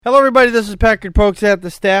Hello, everybody. This is Packard Pokes at the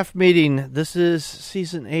staff meeting. This is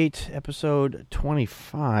Season 8, Episode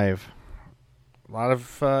 25. A lot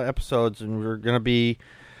of episodes, and we're going to be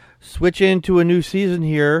switching to a new season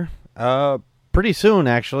here pretty soon,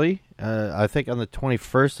 actually. I think on the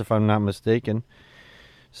 21st, if I'm not mistaken.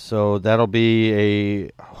 So that'll be a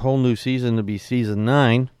whole new season to be Season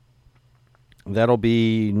 9. That'll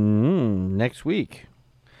be next week.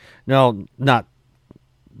 No, not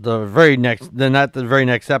the very next, not the very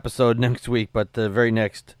next episode next week, but the very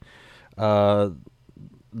next, the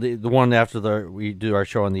one after we do our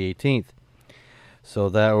show on the 18th. So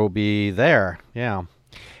that will be there. Yeah.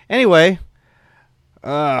 Anyway,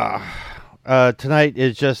 tonight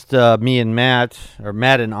is just me and Matt, or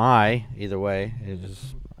Matt and I. Either way,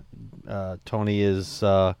 Tony is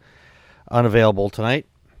unavailable tonight.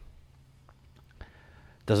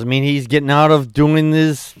 Doesn't mean he's getting out of doing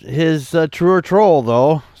his True or Troll,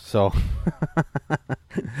 though. So,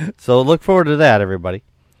 so look forward to that, everybody.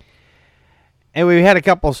 And we had a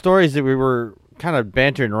couple of stories that we were kind of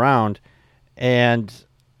bantering around, and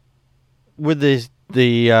with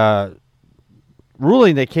the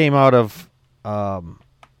ruling that came out of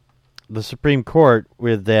the Supreme Court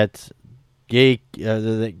with that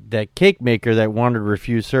that cake maker that wanted to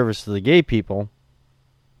refuse service to the gay people,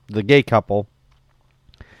 the gay couple.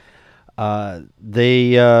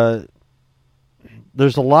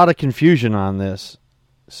 There's a lot of confusion on this.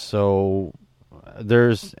 So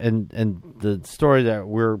there's and the story that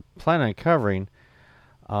we're planning on covering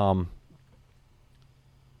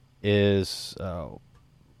is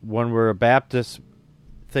one where a Baptist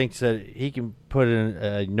thinks that he can put in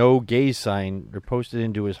a no gay sign or post it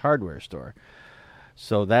into his hardware store.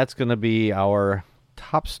 So that's going to be our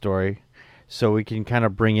top story. So we can kind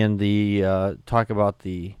of bring in the talk about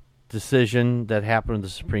the decision that happened in the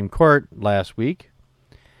Supreme Court last week,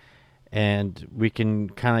 and we can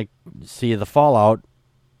kind of see the fallout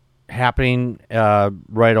happening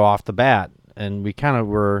right off the bat. And we kind of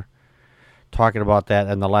were talking about that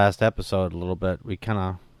in the last episode a little bit. We kind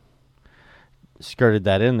of skirted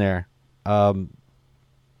that in there. And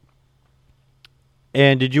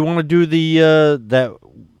did you want to do the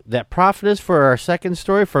that prophetess for our second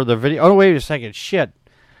story for the video? Oh, wait a second. Shit.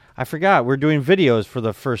 I forgot. We're doing videos for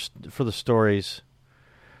the stories.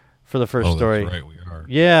 For the first story. That's right, we are.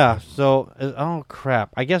 Yeah. So, oh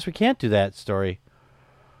crap. I guess we can't do that story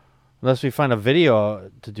unless we find a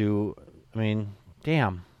video to do. I mean,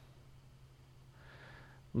 damn.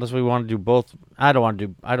 Unless we want to do both. I don't want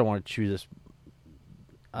to chew this.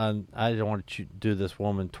 I don't want to do this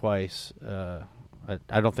woman twice. I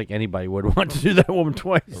don't think anybody would want to do that woman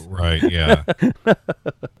twice. Right. Yeah.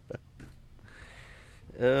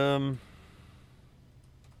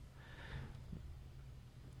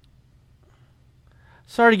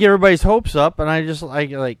 Sorry to get everybody's hopes up, and I just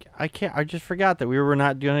forgot that we were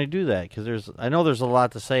not going to do that because I know there's a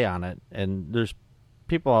lot to say on it, and there's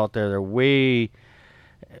people out there that are way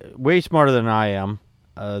smarter than I am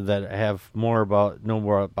that know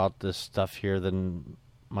more about this stuff here than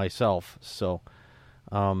myself. So,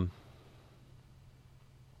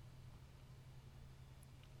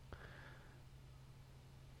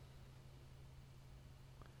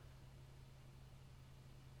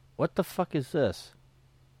 what the fuck is this?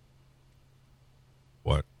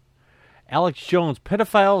 What? Alex Jones,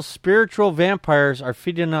 pedophiles, spiritual vampires are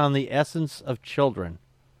feeding on the essence of children.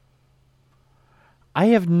 I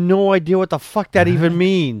have no idea what the fuck that even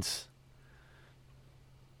means.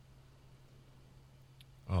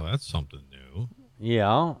 Oh, that's something new.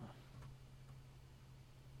 Yeah.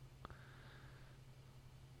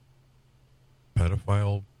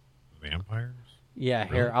 Pedophile vampires? Yeah,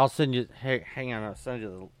 Really? here, I'll send you. Hey, hang on,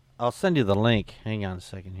 I'll send you the link. Hang on a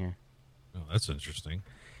second here. Oh, that's interesting.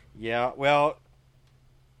 Yeah, well,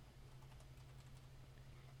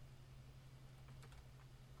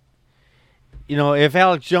 you know, if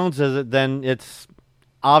Alex Jones says it, then it's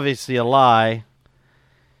obviously a lie.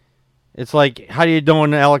 It's like, how do you know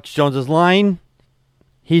when Alex Jones is lying?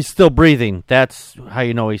 He's still breathing. That's how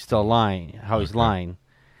you know he's still lying. How he's lying.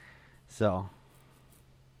 So.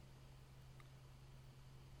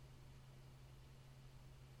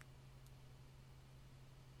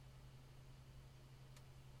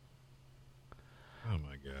 Oh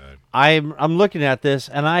my God. I'm looking at this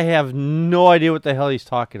and I have no idea what the hell he's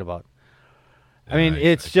talking about. Yeah, I mean, I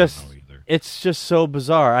it's don't just know either. it's just so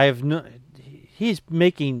bizarre. He's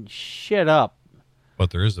making shit up.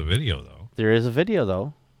 But there is a video though. There is a video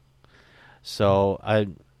though. So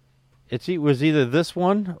it was either this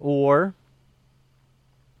one or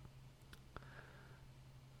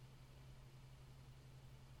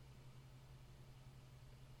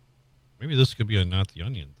Maybe this could be a Not the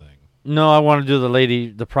Onion thing. No, I want to do the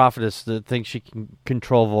lady, the prophetess that thinks she can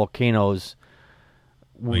control volcanoes.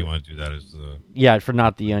 Well, you want to do that as the... Yeah, for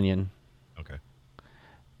Not the Onion. Okay.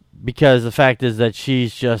 Because the fact is that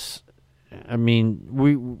she's just... I mean,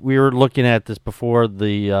 we were looking at this before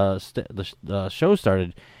the show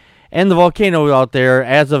started. And the volcano out there,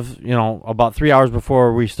 as of, about 3 hours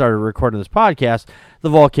before we started recording this podcast, the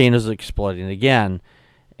volcano is exploding again.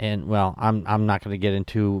 And, well, I'm not going to get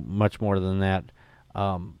into much more than that.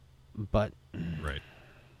 But... Right.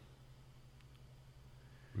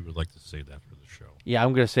 We would like to save that for the show. Yeah,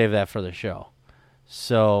 I'm going to save that for the show.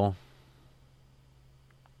 So...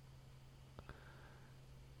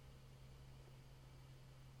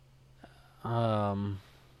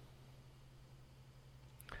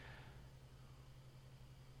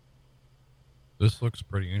 This looks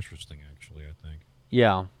pretty interesting, actually, I think.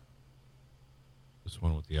 Yeah. This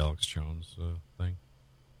one with the Alex Jones thing.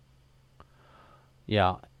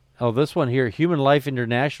 Yeah. Oh, this one here, Human Life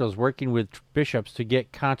International is working with bishops to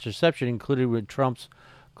get contraception included with Trump's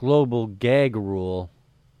global gag rule.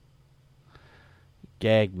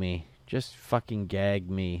 Gag me. Just fucking gag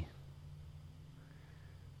me.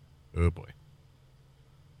 Oh, boy.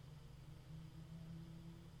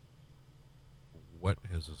 What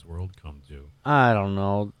has this world come to? I don't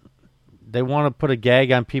know. They want to put a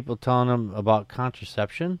gag on people telling them about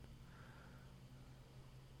contraception?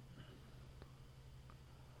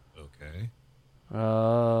 Okay.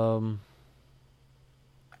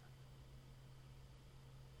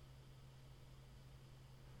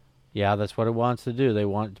 Yeah, that's what it wants to do. They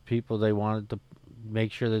wanted to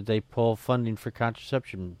make sure that they pull funding for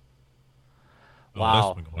contraception. Oh,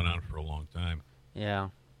 Wow. That's been going on for a long time. Yeah.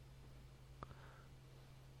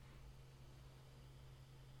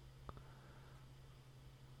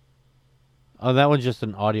 Oh, that one's just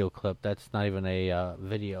an audio clip. That's not even a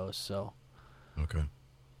video, so. Okay.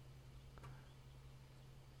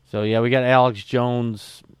 So, yeah, we got Alex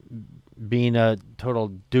Jones being a total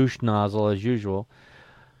douche nozzle as usual.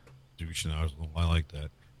 Douche nozzle. I like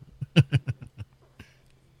that.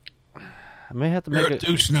 I may have to You're make a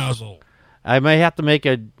douche nozzle. I may have to make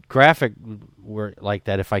a graphic like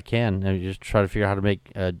that if I can. I just try to figure out how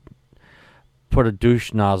to put a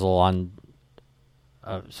douche nozzle on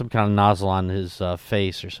some kind of nozzle on his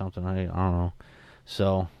face or something. I don't know.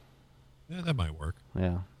 So, Yeah, that might work.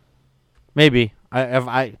 yeah, maybe. I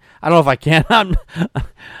don't know if I can.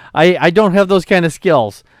 I don't have those kind of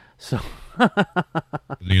skills. So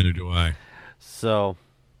Neither do I. so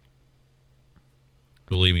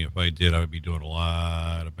Believe me, if I did, I would be doing a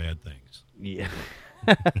lot of bad things. yeah.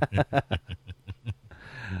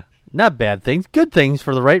 Not bad things, good things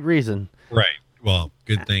for the right reason. Right. Well,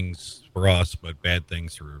 good things for us, but bad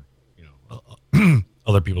things for,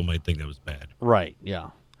 other people might think that was bad. Right. Yeah.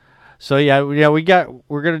 So yeah, we're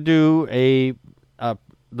gonna do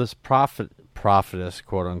this prophetess,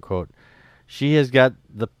 quote unquote. She has got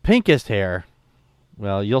the pinkest hair.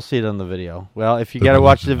 Well, you'll see it on the video. Well, if you got to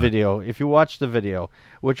watch the video, if you watch the video,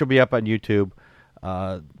 which will be up on YouTube,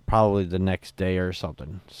 probably the next day or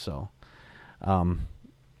something. So, I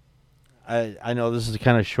know this is a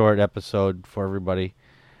kind of short episode for everybody,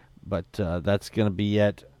 but that's going to be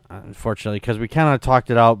it, unfortunately, because we kind of talked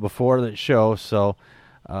it out before the show. So,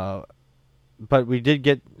 but we did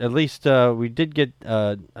get a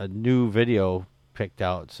new video picked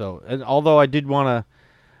out. So, and although I did want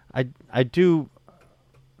to, I do,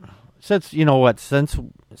 since we're not going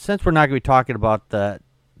to be talking about this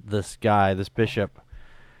bishop,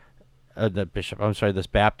 this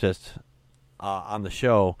Baptist on the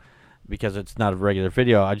show, because it's not a regular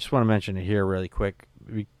video. I just want to mention it here really quick.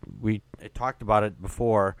 We talked about it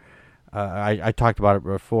before. I talked about it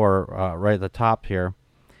before, right at the top here,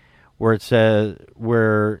 where it says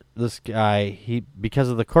where this guy, because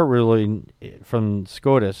of the court ruling from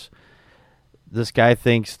SCOTUS, this guy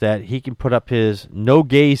thinks that he can put up his no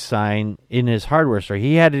gay sign in his hardware store.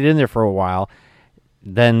 He had it in there for a while,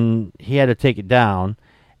 then he had to take it down,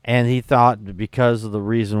 and he thought because of the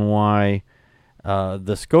reason why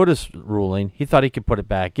the SCOTUS ruling, he thought he could put it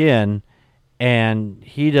back in, and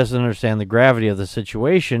he doesn't understand the gravity of the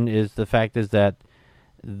situation. Is the fact is that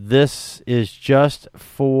this is just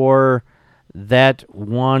for that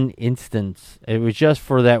one instance. It was just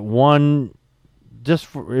for that one.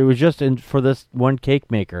 For this one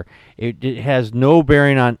cake maker. It has no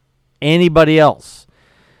bearing on anybody else,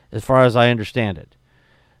 as far as I understand it.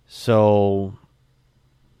 So,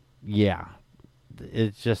 yeah,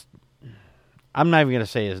 it's just I'm not even going to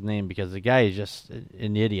say his name because the guy is just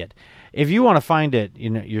an idiot. If you want to find it,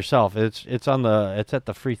 yourself, it's at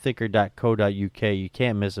the freethinker.co.uk. You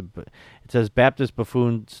can't miss it. But it says Baptist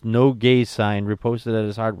Buffoon's no gays sign reposted at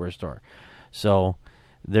his hardware store. So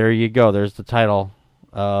there you go. There's the title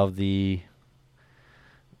of the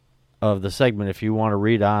segment if you want to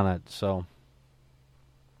read on it. So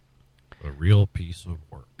a real piece of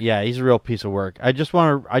work. Yeah, he's a real piece of work. I just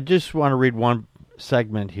want to read one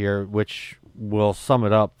segment here, which will sum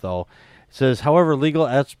it up, though. It says, however, legal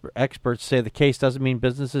experts say the case doesn't mean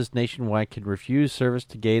businesses nationwide can refuse service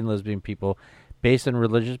to gay and lesbian people based on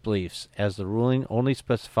religious beliefs, as the ruling only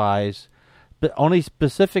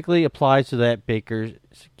specifically applies to that Baker's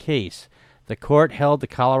case. The court held the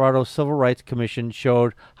Colorado Civil Rights Commission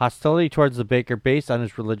showed hostility towards the Baker based on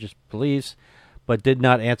his religious beliefs, but did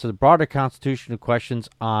not answer the broader constitutional questions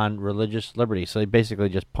on religious liberty. So they basically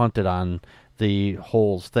just punted on the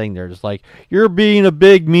whole thing. They're just like, you're being a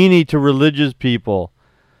big meanie to religious people.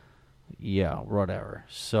 Yeah, whatever.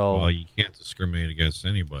 So, well, you can't discriminate against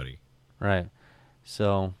anybody. Right.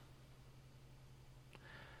 So,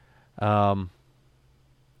 one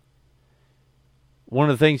of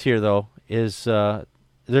the things here, though, is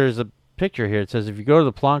there's a picture here. It says if you go to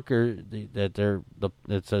the Plonker,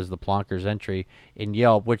 it says the Plonker's entry in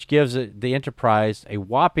Yelp, which gives the enterprise a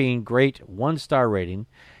whopping great 1-star rating.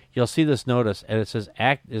 You'll see this notice, and it says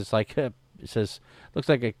looks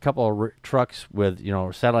like a couple of trucks with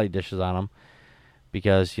satellite dishes on them,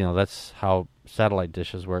 because that's how satellite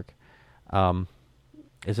dishes work. It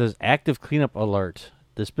says active cleanup alert.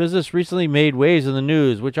 This business recently made waves in the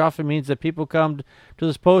news, which often means that people come to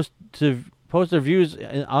this post to post their views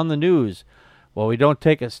on the news. While we don't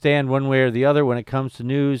take a stand one way or the other when it comes to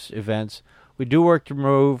news events, we do work to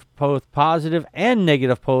remove both positive and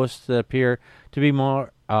negative posts that appear to be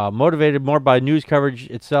more motivated more by news coverage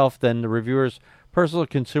itself than the reviewer's personal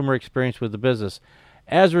consumer experience with the business.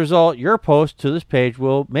 As a result, your post to this page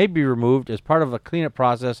may be removed as part of a cleanup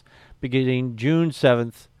process beginning June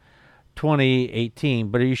 7th, 2018.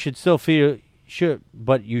 But you should feel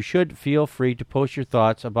free to post your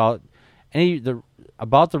thoughts about the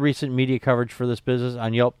recent media coverage for this business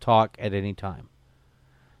on Yelp Talk at any time.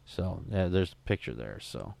 So there's a picture there.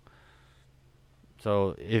 So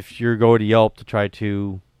if you're going to Yelp to try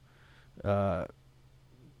to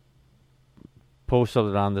post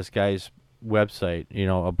something on this guy's website,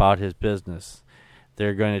 about his business,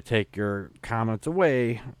 they're going to take your comments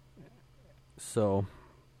away. So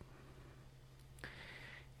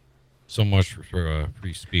much for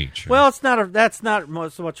free speech. Well, that's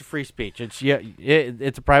not so much a free speech. It's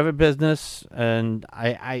it's a private business, and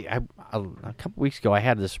I a couple weeks ago I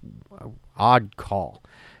had this odd call.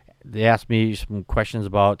 They asked me some questions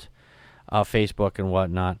about Facebook and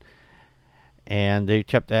whatnot, and they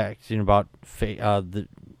kept asking about Facebook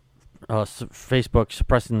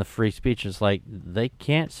suppressing the free speech. It's like they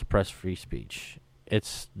can't suppress free speech.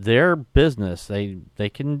 It's their business. They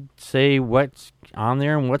can say what's on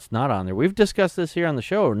there and what's not on there. We've discussed this here on the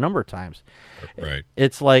show a number of times. Right.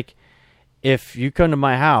 It's like if you come to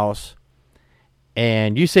my house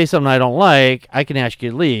and you say something I don't like, I can ask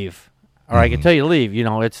you to leave. Or I can tell you to leave.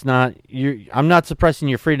 It's not I'm not suppressing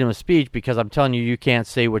your freedom of speech because I'm telling you can't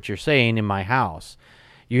say what you're saying in my house.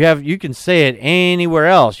 You can say it anywhere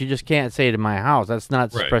else. You just can't say it in my house. That's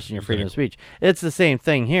not suppressing your freedom of speech. It's the same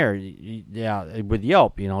thing here. With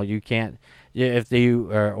Yelp, you can't if they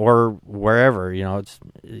or wherever, it's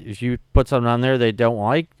if you put something on there they don't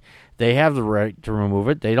like, they have the right to remove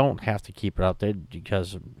it. They don't have to keep it up there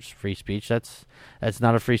because of free speech. That's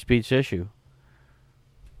not a free speech issue.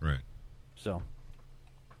 Right. So,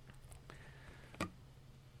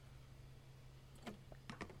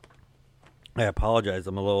 I apologize.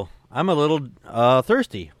 I'm a little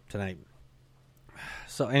thirsty tonight.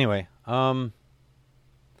 So anyway, I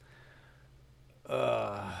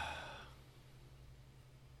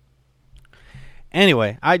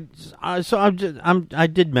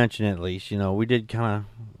did mention it at least. We did kind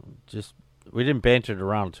of we didn't banter it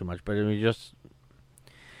around too much, but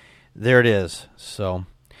there it is. So.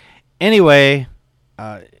 Anyway,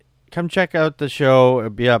 come check out the show. It'll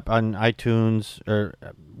be up on iTunes or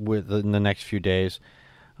within the next few days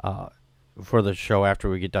for the show after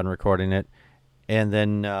we get done recording it, and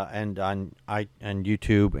then and on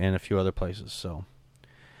YouTube and a few other places. So,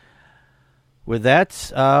 with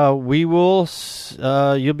that, we will.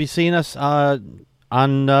 You'll be seeing us on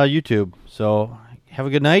YouTube. So have a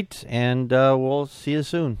good night, and we'll see you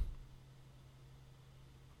soon.